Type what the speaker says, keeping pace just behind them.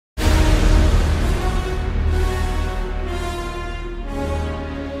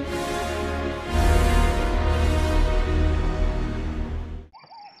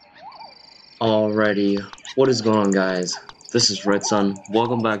Alrighty, what is going on, guys? This is Red Sun.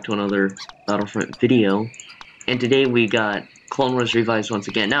 Welcome back to another Battlefront video. And today we got Clone Wars Revised once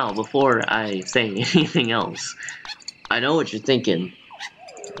again. Now, before I say anything else, I know what you're thinking.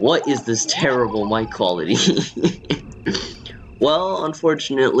 What is this terrible mic quality? Well,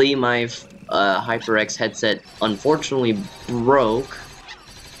 unfortunately, my HyperX headset unfortunately broke.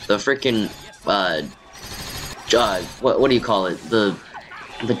 The freaking what do you call it? The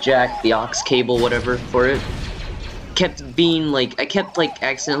jack, the aux cable, whatever, for it, kept being, like, I kept, like,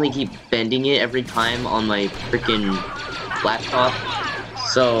 accidentally keep bending it every time on my freaking laptop,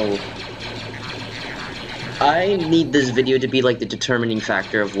 so I need this video to be, like, the determining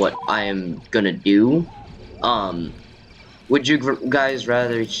factor of what I am gonna do. Would you guys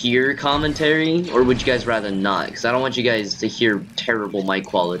rather hear commentary, or would you guys rather not? Because I don't want you guys to hear terrible mic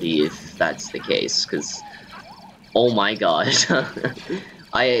quality if that's the case, because, oh my god.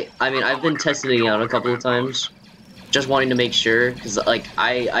 I mean, I've been testing it out a couple of times, just wanting to make sure, because, like,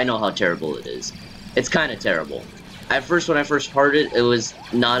 I know how terrible it is. It's kind of terrible. At first, when I first heard it, it was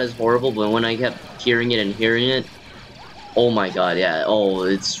not as horrible, but when I kept hearing it, oh my god, yeah, oh,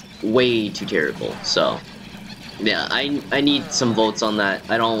 it's way too terrible, so, yeah, I need some votes on that.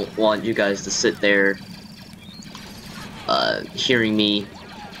 I don't want you guys to sit there, hearing me.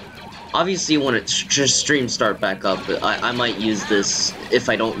 Obviously, when it streams start back up, I might use this if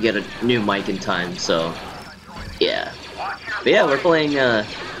I don't get a new mic in time, so, yeah. But yeah, we're playing,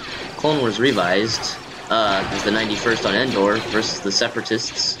 Clone Wars Revised, as the 91st on Endor versus the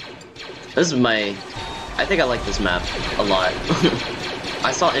Separatists. This is I think I like this map a lot.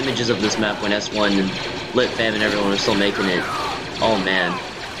 I saw images of this map when S1 and LitFam and everyone was still making it. Oh man.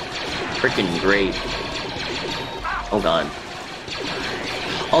 Freaking great. Oh god.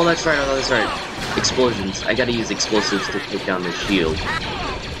 Oh, that's right, oh, that's right. Explosions. I gotta use explosives to take down their shield.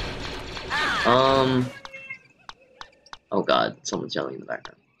 Oh god, someone's yelling in the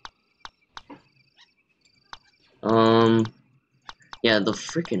background. Yeah, the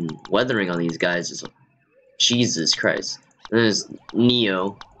freaking weathering on these guys is... Jesus Christ. There's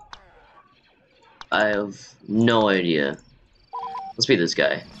Neo. I have no idea. Let's be this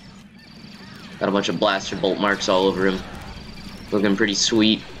guy. Got a bunch of blaster bolt marks all over him. Looking pretty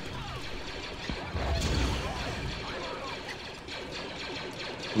sweet.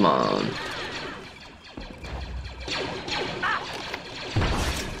 Come on.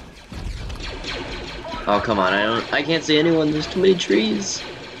 Oh, come on, I can't see anyone, there's too many trees.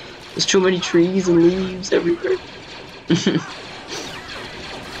 There's too many trees and leaves everywhere.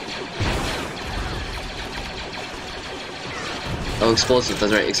 Oh, explosives,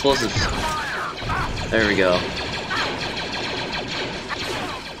 that's right, explosives. There we go.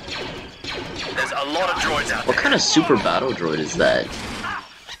 There's a lot of droids out there. What kind of super battle droid is that?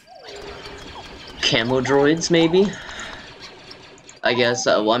 Camo droids, maybe? I guess,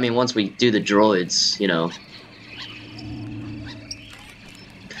 well, I mean, once we do the droids, you know.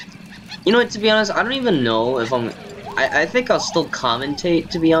 You know what, to be honest, I don't even know if I think I'll still commentate,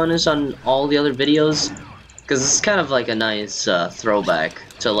 to be honest, on all the other videos. Because it's kind of like a nice throwback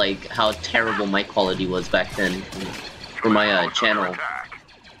to, like, how terrible my quality was back then for my channel.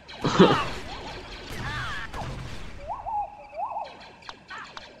 Oh,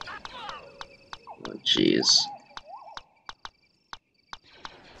 jeez.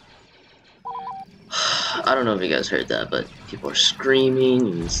 I don't know if you guys heard that, but people are screaming,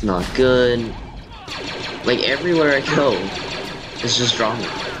 and it's not good. Like, everywhere I go, it's just drama.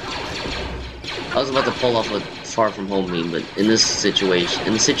 I was about to pull off a Far From Home meme, but in this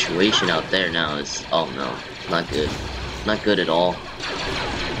situation, the situation out there now is, oh no, not good. Not good at all.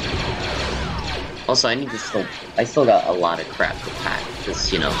 Also, I still got a lot of crap to pack,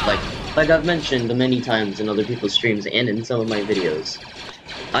 because, you know, like I've mentioned many times in other people's streams and in some of my videos,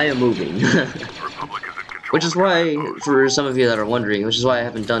 I am moving. Which is why, for some of you that are wondering, which is why I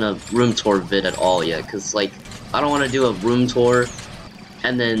haven't done a room tour vid at all yet, because, like, I don't want to do a room tour,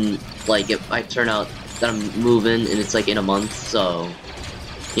 and then, like, if I turn out that I'm moving, and it's, like, in a month, so,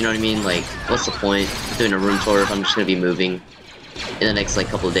 you know what I mean? Like, what's the point of doing a room tour if I'm just gonna be moving in the next, like,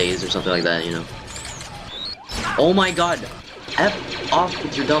 couple of days or something like that, you know? Oh my god! F off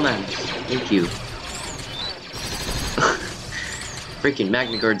with your dumb ass. Thank you. Freaking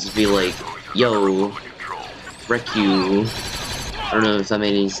Magna Guards be like, yo, wreck you. I don't know if that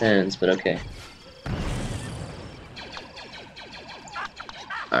made any sense, but okay.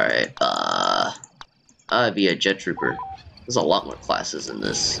 Alright, I'd be a jet trooper. There's a lot more classes in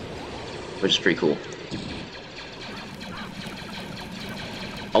this, which is pretty cool.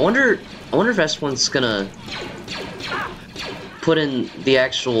 I wonder if S1's gonna put in the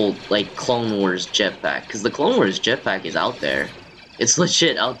actual, like, Clone Wars jetpack, because the Clone Wars jetpack is out there. It's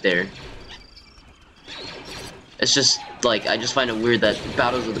legit out there. It's just, like, I just find it weird that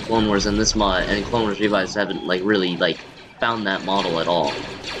Battles of the Clone Wars and this mod and Clone Wars Revised haven't, like, really, like, found that model at all.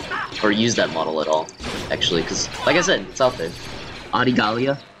 Or used that model at all, actually, because, like I said, it's out there.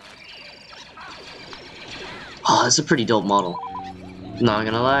 Adigalia. Oh, that's a pretty dope model. Not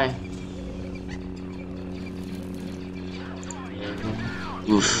gonna lie.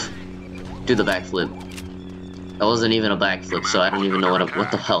 Oof. Do the backflip. That wasn't even a backflip, so I don't even know what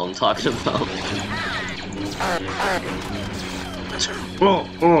the hell I'm talking about.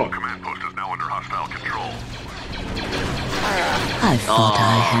 Command post is now under hostile control. I thought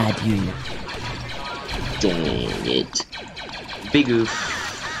I had you. Dang it. Big oof.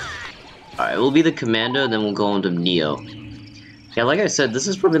 Alright, we'll be the Commando, then we'll go on to Neo. Yeah, like I said, this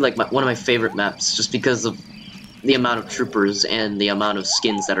is probably like one of my favorite maps, just because of the amount of troopers and the amount of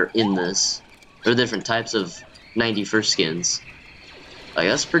skins that are in this. There are different types of 91st skins. Like,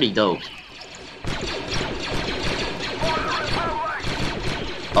 that's pretty dope.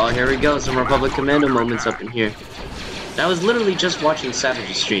 Oh, here we go, some Republic Commando moments up in here. I was literally just watching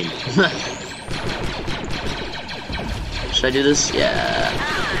Savage's stream. Should I do this? Yeah.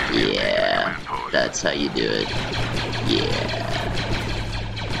 Yeah. That's how you do it. Yeah.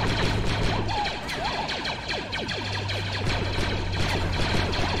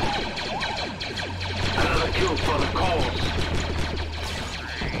 Another kill for the cause.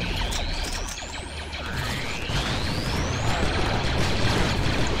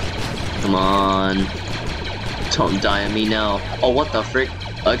 Come on. Don't die on me now. Oh, what the frick?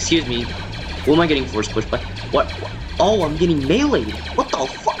 Excuse me. Who am I getting force pushed by? What? Oh, I'm getting meleeed. What the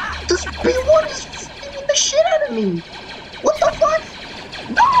fuck? This B1 is beating the shit out of me. What the fuck?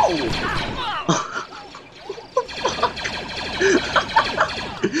 No!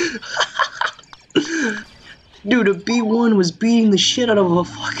 Dude, a B1 was beating the shit out of a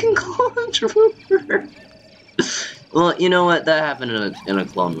fucking clone trooper. Well, you know what? That happened in a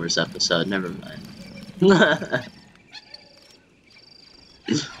Clone Wars episode. Never mind.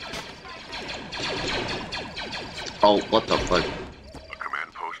 Oh, what the fuck?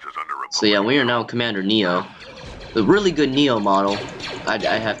 Command post is under So yeah, we are now Commander Neo. The really good Neo model, I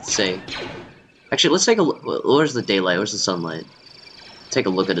have to say. Actually, let's take a look. Where's the daylight? Where's the sunlight? Take a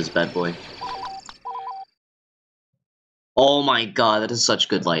look at his bad boy. Oh my god, that is such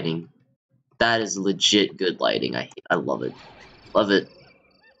good lighting. That is legit good lighting. I love it. Love it.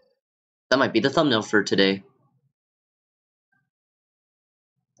 That might be the thumbnail for today.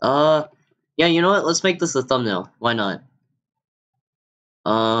 Yeah, you know what? Let's make this the thumbnail. Why not?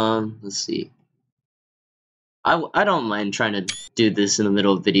 Let's see. I don't mind trying to do this in the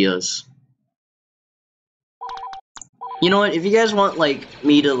middle of videos. You know what? If you guys want, like,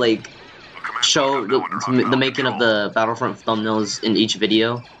 me to, like, show the making of the Battlefront thumbnails in each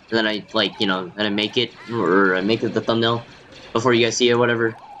video, and then I, like, you know, and I make it, or I make it the thumbnail before you guys see it or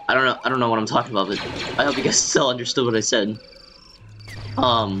whatever. I don't know what I'm talking about, but I hope you guys still understood what I said.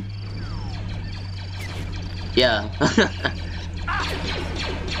 Yeah.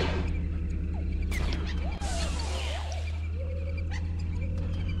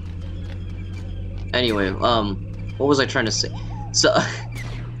 Anyway, what was I trying to say? So,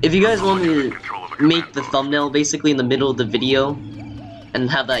 if you guys want me to make the thumbnail basically in the middle of the video, and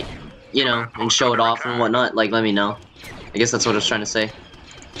have that, you know, and show it off and whatnot, like, let me know. I guess that's what I was trying to say.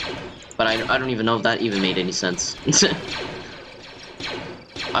 But I don't even know if that even made any sense.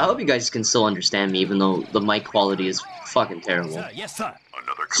 I hope you guys can still understand me, even though the mic quality is fucking terrible. Yes, sir.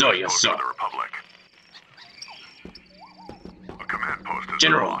 Another So, yes, sir. of the Republic. A command post is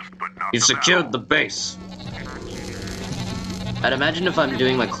General, lost, but not you've the secured the base. I'd imagine if I'm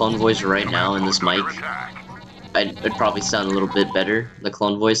doing my clone voice right now in this mic, it'd probably sound a little bit better, the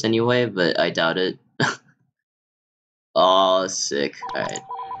clone voice anyway, but I doubt it. Oh, sick. Alright.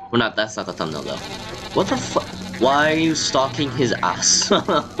 Well, that's not the thumbnail though. What the fuck? Why are you stalking his ass?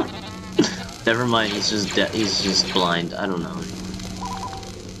 Never mind, he's just blind. I don't know.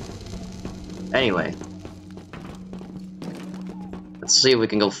 Anyway. Let's see if we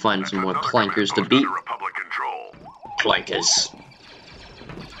can go find some more plankers to beat. Plankers.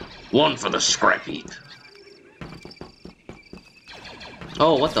 One for the scrap heap.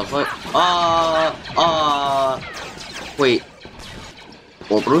 Oh, what the fuck? Wait.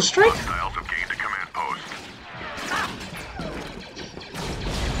 Orbital strike?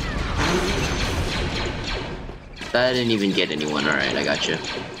 That didn't even get anyone. Alright, I got you.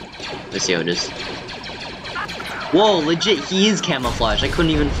 Let's see how it is. Whoa, legit, he is camouflaged. I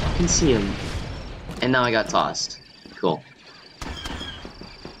couldn't even fucking see him. And now I got tossed. Cool.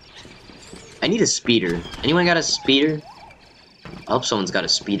 I need a speeder. Anyone got a speeder? I hope someone's got a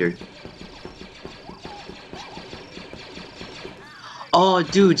speeder. Oh,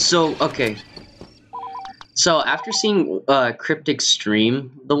 dude, so, okay. So, after seeing Cryptic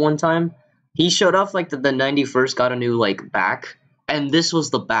stream the one time, he showed off, like, the 91st got a new, like, back. And this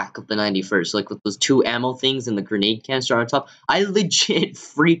was the back of the 91st, like, with those two ammo things and the grenade canister on top. I legit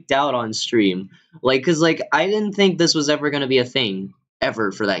freaked out on stream. Like, cause, like, I didn't think this was ever gonna be a thing,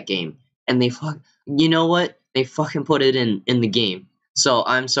 ever, for that game. And they you know what? They fucking put it in the game. So,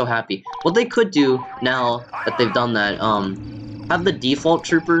 I'm so happy. What they could do, now that they've done that, have the default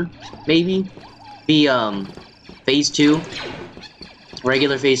trooper, maybe, be, phase 2,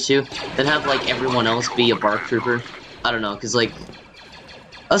 regular phase 2, then have, like, everyone else be a bark trooper. I don't know, cause, like,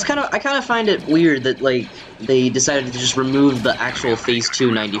 I kind of find it weird that, like, they decided to just remove the actual phase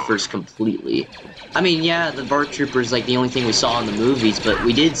 2 91st completely. I mean, yeah, the bark trooper is, like, the only thing we saw in the movies, but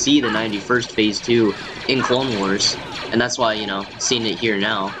we did see the 91st phase 2 in Clone Wars, and that's why, you know, seeing it here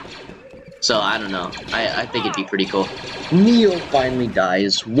now. So, I don't know. I think it'd be pretty cool. Neo finally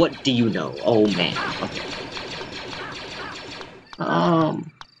dies. What do you know? Oh, man. Okay.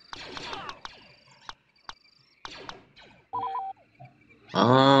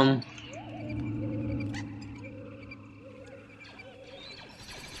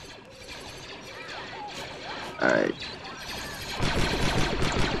 Alright.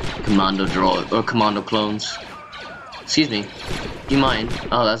 Commando droid, or commando clones. Excuse me. Do you mind?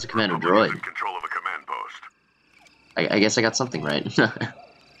 Oh, that's a commando droid. In control of a command post. I guess I got something right.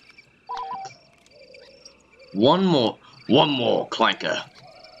 One more clanker.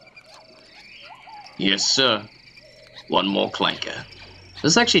 Yes, sir. One more clanker.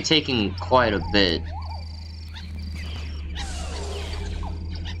 This is actually taking quite a bit.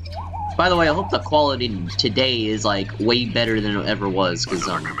 By the way, I hope the quality today is, like, way better than it ever was, because,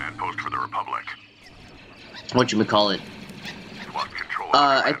 Command post for the Republic. whatchamacallit,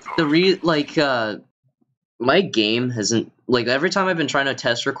 my game hasn't, like, every time I've been trying to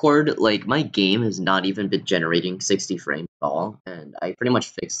test record, like, my game has not even been generating 60 frames at all, and I pretty much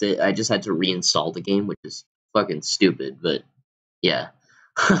fixed it. I just had to reinstall the game, which is fucking stupid, but, yeah.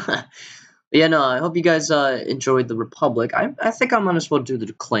 But yeah, no, I hope you guys enjoyed the Republic. I think I'm gonna as well do the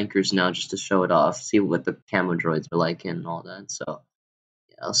clankers now, just to show it off, see what the camo droids are like and all that, so,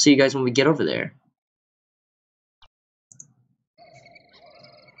 yeah, I'll see you guys when we get over there.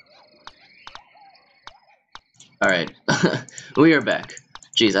 Alright, we are back.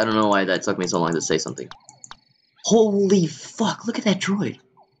 Jeez, I don't know why that took me so long to say something. Holy fuck, look at that droid!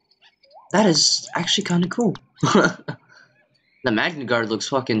 That is actually kinda cool. The Magna Guard looks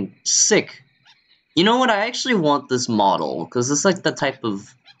fucking sick. You know what, I actually want this model, because it's like the type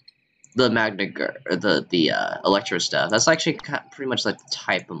of... the Magna Guard, or the Electro Staff. That's actually pretty much like the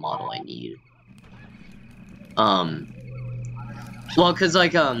type of model I need. Well, cause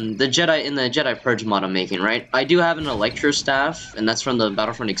like, in the Jedi Purge mod I'm making, right? I do have an Electro Staff, and that's from the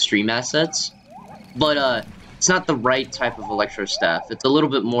Battlefront Extreme assets. But, it's not the right type of Electro Staff. It's a little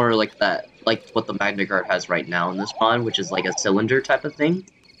bit more like that, like what the Magna Guard has right now in this mod, which is like a cylinder type of thing.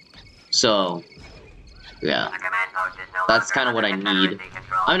 So, yeah. That's kind of what I need.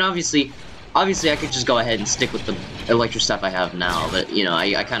 I mean, obviously I could just go ahead and stick with the Electro Staff I have now, but, you know,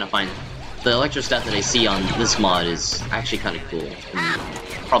 I kind of find the Electro Staff that I see on this mod is actually kind of cool, and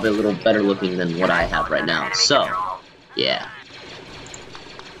probably a little better looking than what I have right now, so, yeah.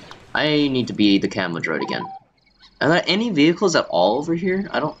 I need to be the camo droid again. Are there any vehicles at all over here?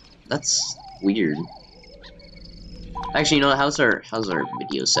 That's weird. Actually, you know, how's our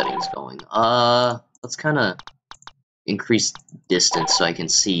video settings going? Let's kind of increase distance so I can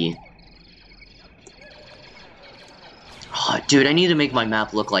see. Oh, dude, I need to make my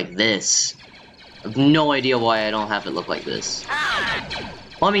map look like this. I have no idea why I don't have it look like this.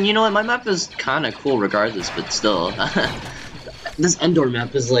 Well, I mean, you know what? My map is kind of cool regardless, but still. This Endor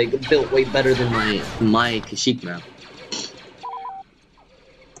map is, like, built way better than my Kashyyyk map.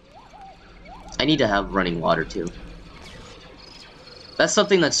 I need to have running water, too. That's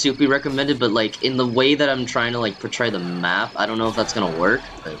something that's super recommended, but, like, in the way that I'm trying to, like, portray the map, I don't know if that's gonna work,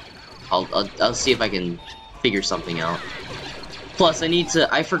 but I'll see if I can figure something out. Plus,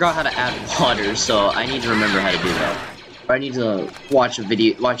 I forgot how to add water, so I need to remember how to do that. Or I need to watch the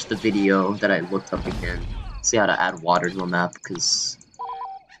video that I looked up again, see how to add water to a map, because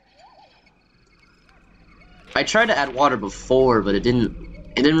I tried to add water before, but it didn't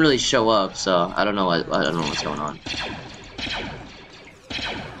really show up, so I don't know what's going on.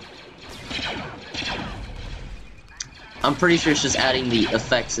 I'm pretty sure it's just adding the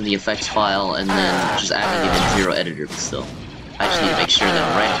effects in the effects file and then just adding it in Zero Editor, but still. I just need to make sure that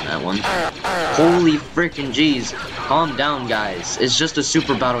I'm right on that one. Holy freaking jeez. Calm down, guys. It's just a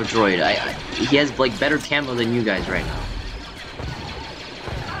super battle droid. He has, like, better camo than you guys right now.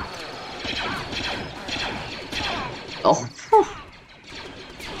 Oh, whew.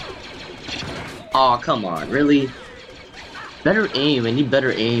 Aw, come on, really? Better aim, I need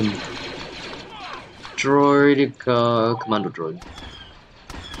better aim. Droidica, commando droid.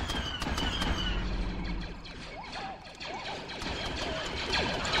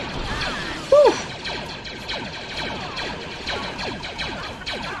 Whew.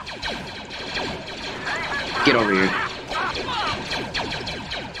 Get over here.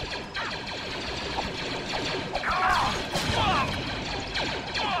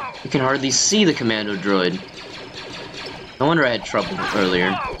 You can hardly see the commando droid. No wonder I had trouble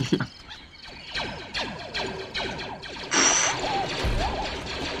earlier.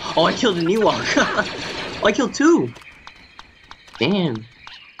 Oh, I killed an Ewok. Oh, I killed 2. Damn. Oh,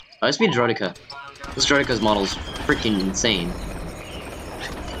 let's be a Droidica. This Droidica's model's freaking insane.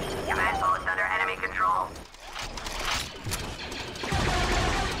 Command post under enemy control.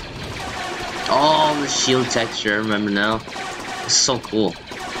 Oh, the shield texture, I remember now. It's so cool.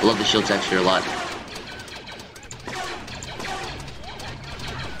 I love the shield texture a lot.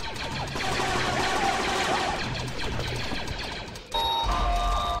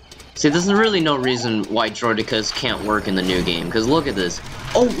 See, there's really no reason why Droidicas can't work in the new game, because look at this.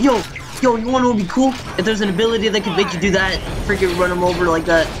 Oh, yo, you wanna know what would be cool? If there's an ability that could make you do that, freaking run them over like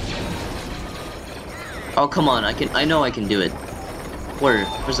that. Oh, come on, I know I can do it.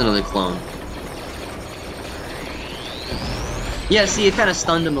 Where's another clone? Yeah, see, it kind of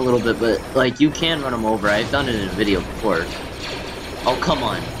stunned him a little bit, but, like, you can run him over. I've done it in a video before. Oh, come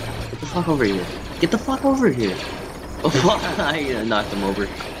on. Get the fuck over here. Get the fuck over here. Oh, I knocked him over.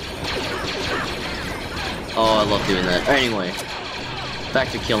 Oh, I love doing that. Anyway, back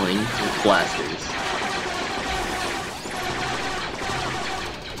to killing with blasters.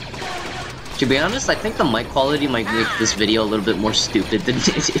 To be honest, I think the mic quality might make this video a little bit more stupid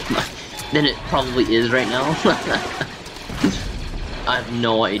than it probably is right now. I have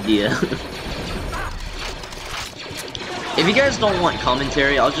no idea. If you guys don't want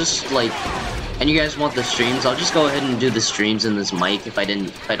commentary, I'll just like, and you guys want the streams, I'll just go ahead and do the streams in this mic if I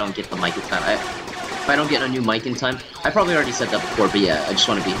don't get the mic in time. If I don't get a new mic in time, I probably already said that before, but yeah, I just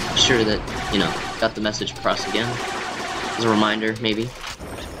want to be sure that, you know, got the message across again. As a reminder, maybe.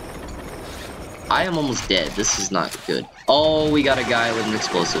 I am almost dead. This is not good. Oh, we got a guy with an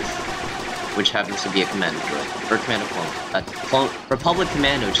explosive, which happens to be a commando droid, or commando clone. Republic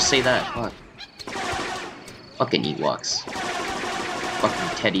Commando, just say that. Fuck. Fucking Ewoks.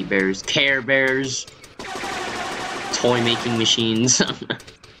 Fucking teddy bears. Care Bears. Toy making machines.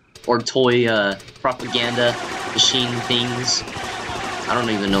 Or toy, propaganda machine things. I don't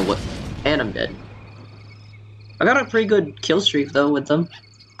even know what. And I'm dead. I got a pretty good kill streak, though, with them.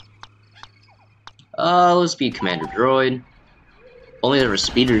 Let's be Commander Droid. Only there were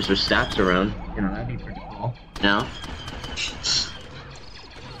speeders or staffs around. You know, that'd be pretty cool. No?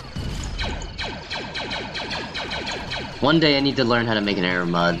 One day I need to learn how to make an error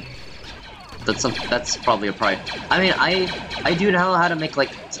mod. That's probably a priority. I mean, I do know how to make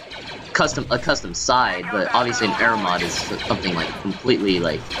like a custom side, but obviously an error mod is something like completely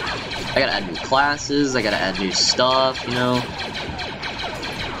like I gotta add new classes, I gotta add new stuff, you know.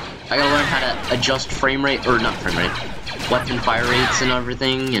 I gotta learn how to adjust frame rate, or not frame rate, weapon fire rates and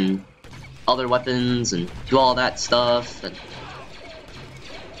everything, and other weapons, and do all that stuff. And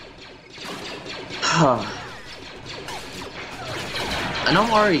and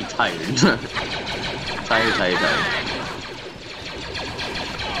I'm already tired. tired.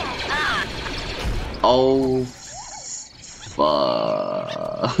 Oh,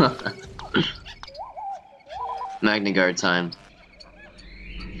 fuck. Magna Guard time.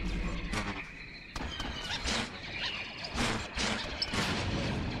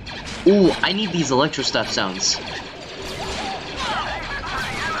 Ooh, I need these electro stuff sounds.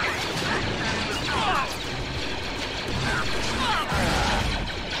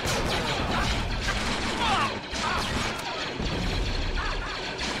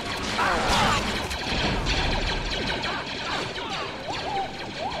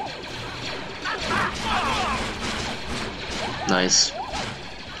 Nice.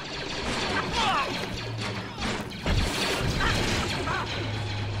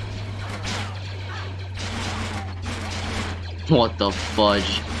 What the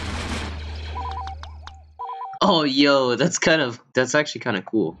fudge? Oh, yo, that's actually kind of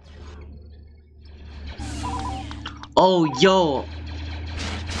cool. Oh, yo!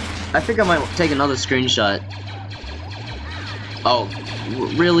 I think I might take another screenshot. Oh,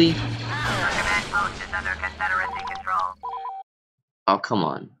 really? Oh, come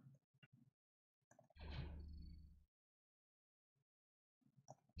on.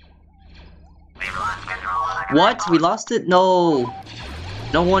 We've lost control of the What? We lost it? No.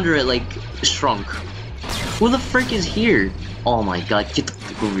 No wonder it, like, shrunk. Who the frick is here? Oh my god, get the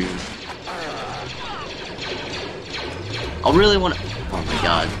frick over here. I really want to... Oh my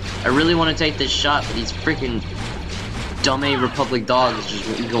god. I really want to take this shot, but these freaking dumb Republic dogs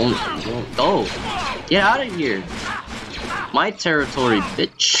just won't go. Get out of here. My territory,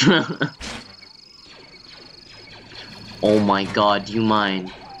 bitch. Oh my god, do you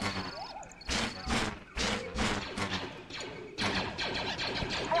mind?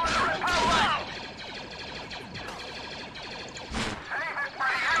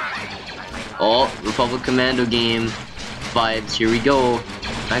 Oh, Republic Commando game vibes, here we go.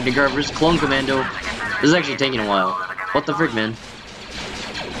 Magna Garver's Clone Commando. This is actually taking a while. What the frick, man?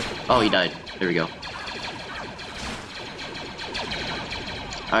 Oh, he died. There we go.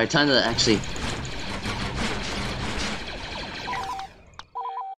 Alright, time to actually...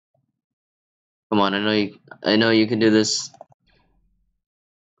 Come on, I know you can do this.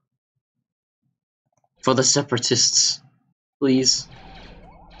 For the Separatists. Please.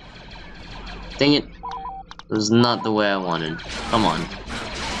 Dang it. It was not the way I wanted. Come on.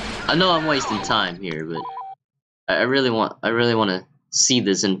 I know I'm wasting time here, but I really want to see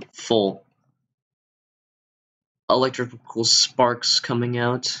this in full. Electrical sparks coming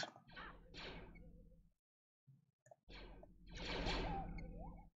out.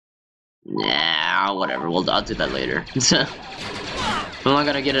 Nah, whatever. Well, I'll do that later. I'm not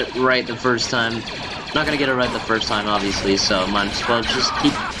gonna get it right the first time. Not gonna get it right the first time, obviously, so might as well just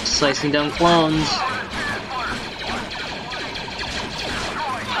keep slicing down clones.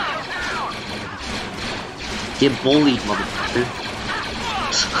 Get bullied, motherfucker.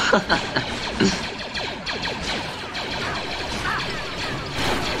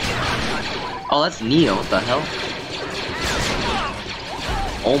 Oh, that's Neo, what the hell?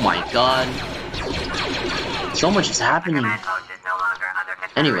 Oh my god. So much is happening.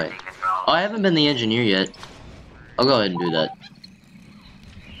 Anyway. Oh, I haven't been the engineer yet. I'll go ahead and do that.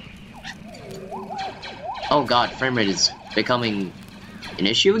 Oh god, frame rate is becoming an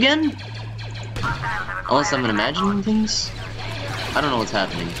issue again? Unless I'm imagining things? I don't know what's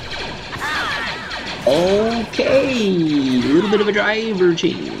happening. Okay, a little bit of a driver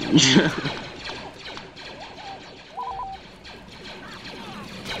change.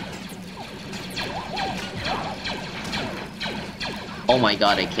 Oh my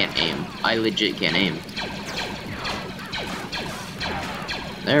god, I can't aim. I legit can't aim.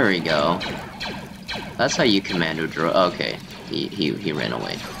 There we go. That's how you commando draw. Okay, he ran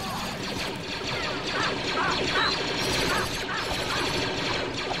away.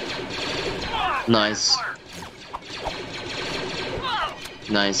 Nice.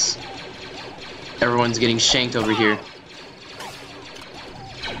 Nice. Everyone's getting shanked over here.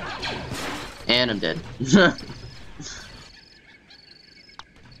 And I'm dead.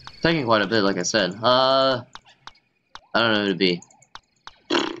 Taking quite a bit, like I said. I don't know who to be.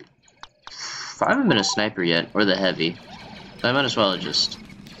 I haven't been a sniper yet, or the heavy. So I might as well just...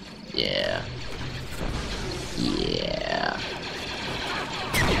 Yeah. Yeah.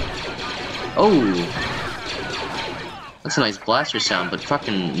 Oh! That's a nice blaster sound, but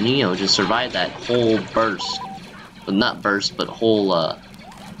fucking Neo just survived that whole burst. Well, not burst, but whole,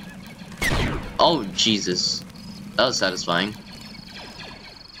 Oh, Jesus. That was satisfying.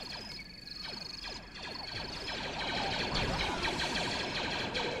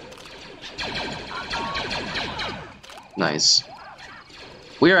 Nice.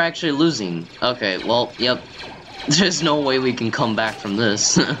 We are actually losing. Okay, well, yep. There's no way we can come back from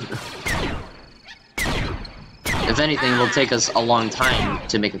this. If anything, it'll take us a long time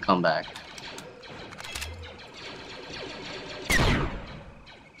to make a comeback.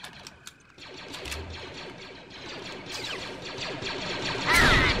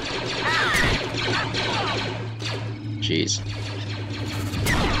 Jeez.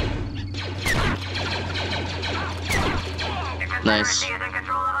 Nice.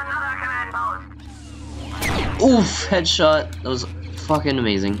 Oof, headshot. That was fucking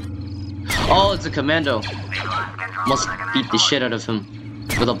amazing. Oh, it's a commando. Must beat the shit out of him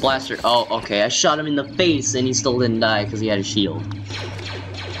with a blaster. Oh, okay. I shot him in the face and he still didn't die because he had a shield.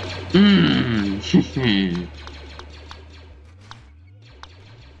 I'm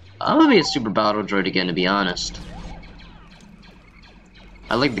gonna be a super battle droid again, to be honest.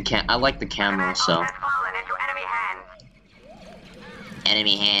 I like the camera, so.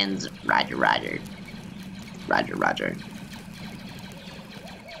 Enemy hands. Roger, roger. Roger, roger.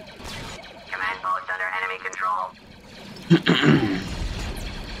 Command post under enemy control.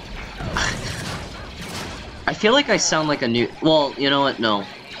 feel like I sound like a new... Well, you know what? No.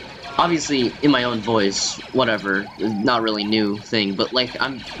 Obviously, in my own voice, whatever. Not really new thing, but, like,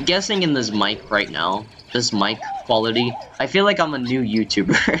 I'm guessing in this mic right now, this mic quality, I feel like I'm a new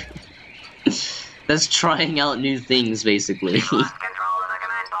YouTuber. That's trying out new things, basically. Lost control of the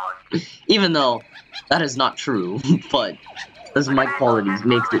command post. Even though that is not true, but this mic quality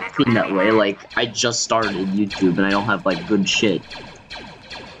makes it seem that way, like, I just started YouTube and I don't have, like, good shit.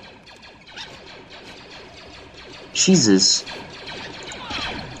 Jesus.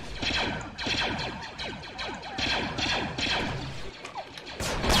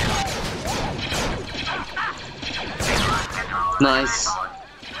 Nice.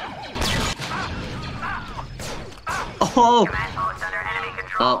 Oh! Command post under enemy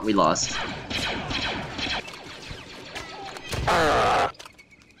control. Oh, we lost. Oh.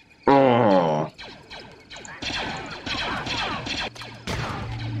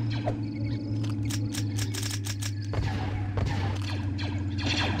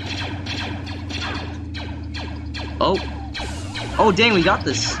 Oh. Oh, dang, we got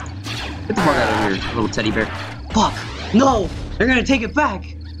this. Get the fuck out of here, little teddy bear. Fuck. No! They're gonna take it back!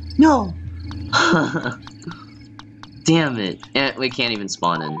 No! Damn it. And we can't even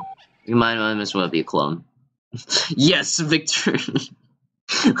spawn in. We might as well be a clone. Yes, victory!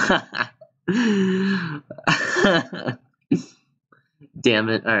 Damn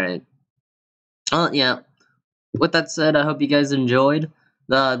it. Alright. Yeah. With that said, I hope you guys enjoyed.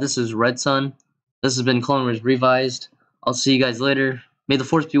 This is Red Sun. This has been Clone Wars Revised. I'll see you guys later. May the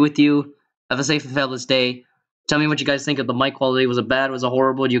Force be with you. Have a safe and fabulous day. Tell me what you guys think of the mic quality. Was it bad? Was it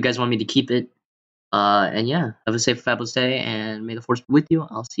horrible? Do you guys want me to keep it? And yeah, have a safe and fabulous day, and may the Force be with you.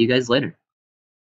 I'll see you guys later.